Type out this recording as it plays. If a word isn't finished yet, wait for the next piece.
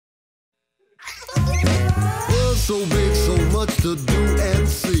so big, so much to do and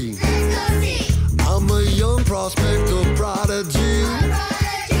see. Let's go see. I'm a young prospector, prodigy.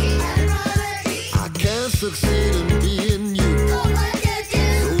 I can't succeed in being you. So what to do?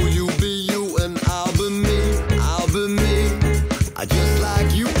 So you be you and I'll be me. I'll be me. I just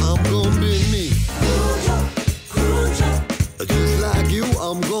like you, I'm gonna be me. Kujo, Kujo, Just like you,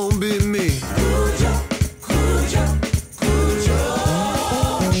 I'm gonna be me. Kujo, Kujo, Kujo.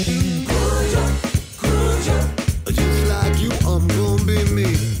 Kujo, Kujo, Just like you, I'm gonna be me.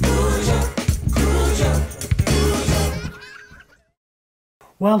 Kujo, Kujo, Kujo.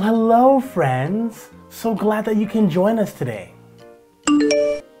 Well, hello, friends. So glad that you can join us today.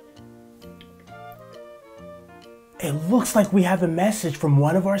 It looks like we have a message from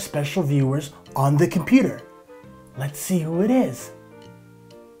one of our special viewers on the computer. Let's see who it is.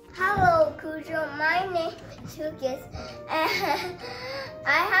 Hello, Kujo. My name is Lucas. I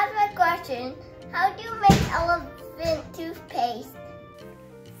have a question. How do you make elephant toothpaste?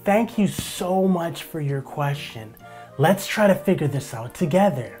 Thank you so much for your question. Let's try to figure this out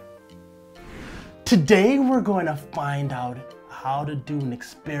together. Today we're going to find out how to do an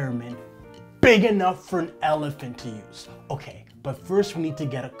experiment big enough for an elephant to use. Okay, but first we need to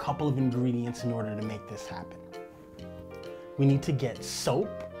get a couple of ingredients in order to make this happen. We need to get soap,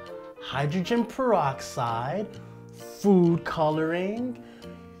 hydrogen peroxide, food coloring,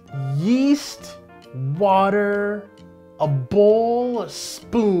 yeast, water, a bowl, a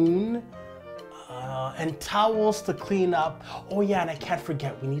spoon, and towels to clean up. Oh yeah, and I can't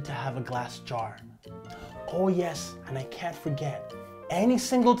forget, we need to have a glass jar. Oh yes, and I can't forget, any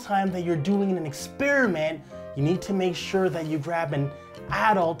single time that you're doing an experiment, you need to make sure that you grab an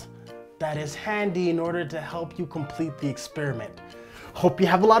adult that is handy in order to help you complete the experiment. Hope you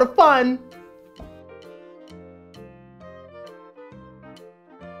have a lot of fun.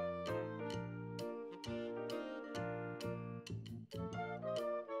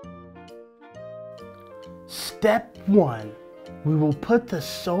 Step 1, we will put the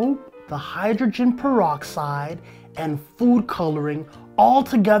soap, the hydrogen peroxide, and food coloring all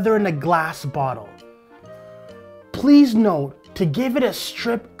together in a glass bottle. Please note, to give it a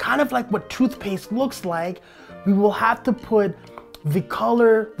strip, kind of like what toothpaste looks like, we will have to put the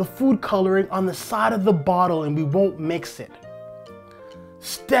food coloring on the side of the bottle and we won't mix it.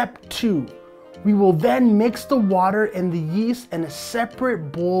 Step 2, we will then mix the water and the yeast in a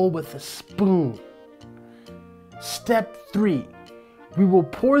separate bowl with a spoon. Step 3, we will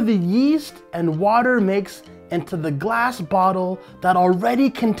pour the yeast and water mix into the glass bottle that already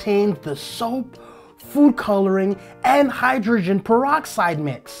contains the soap, food coloring, and hydrogen peroxide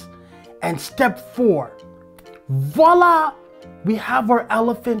mix. And step 4, voila, we have our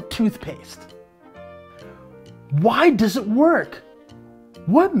elephant toothpaste. Why does it work?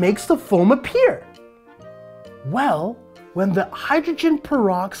 What makes the foam appear? Well, when the hydrogen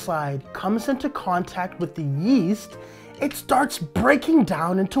peroxide comes into contact with the yeast, it starts breaking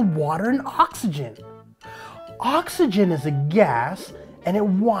down into water and oxygen. Oxygen is a gas and it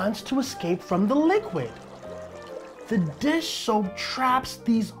wants to escape from the liquid. The dish soap traps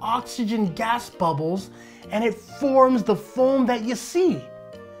these oxygen gas bubbles and it forms the foam that you see.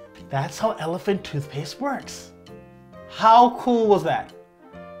 That's how elephant toothpaste works. How cool was that?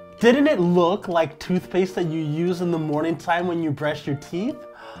 Didn't it look like toothpaste that you use in the morning time when you brush your teeth?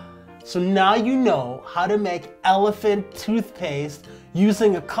 So now you know how to make elephant toothpaste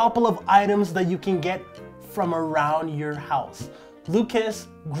using a couple of items that you can get from around your house. Lucas,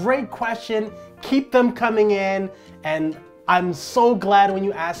 great question. Keep them coming in. And I'm so glad when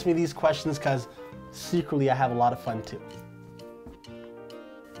you ask me these questions because secretly I have a lot of fun too.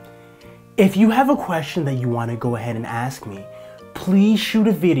 If you have a question that you want to go ahead and ask me, please shoot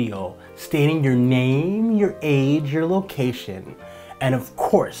a video stating your name, your age, your location, and of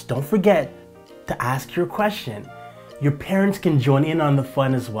course, don't forget to ask your question. Your parents can join in on the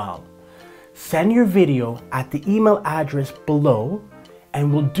fun as well. Send your video at the email address below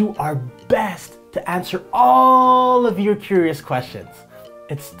and we'll do our best to answer all of your curious questions.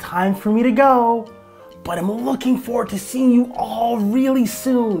 It's time for me to go, but I'm looking forward to seeing you all really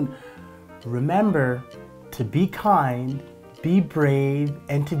soon. Remember to be kind, be brave,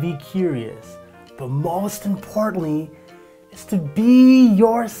 and to be curious. But most importantly, is to be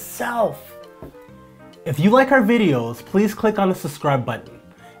yourself. If you like our videos, please click on the subscribe button.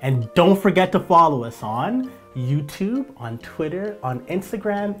 And don't forget to follow us on YouTube, on Twitter, on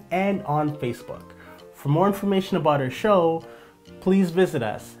Instagram, and on Facebook. For more information about our show, please visit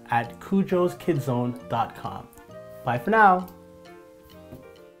us at kujoskidzone.com. Bye for now.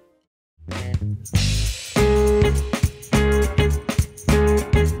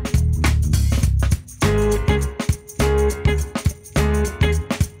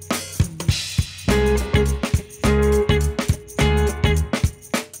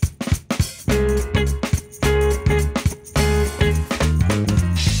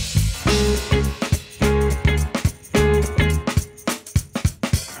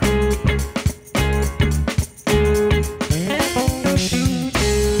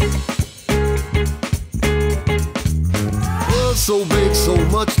 so big, so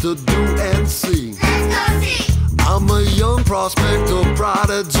much to do and see. Let's go see. I'm a young prospector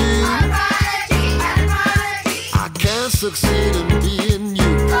prodigy. A prodigy, a prodigy. I can't succeed in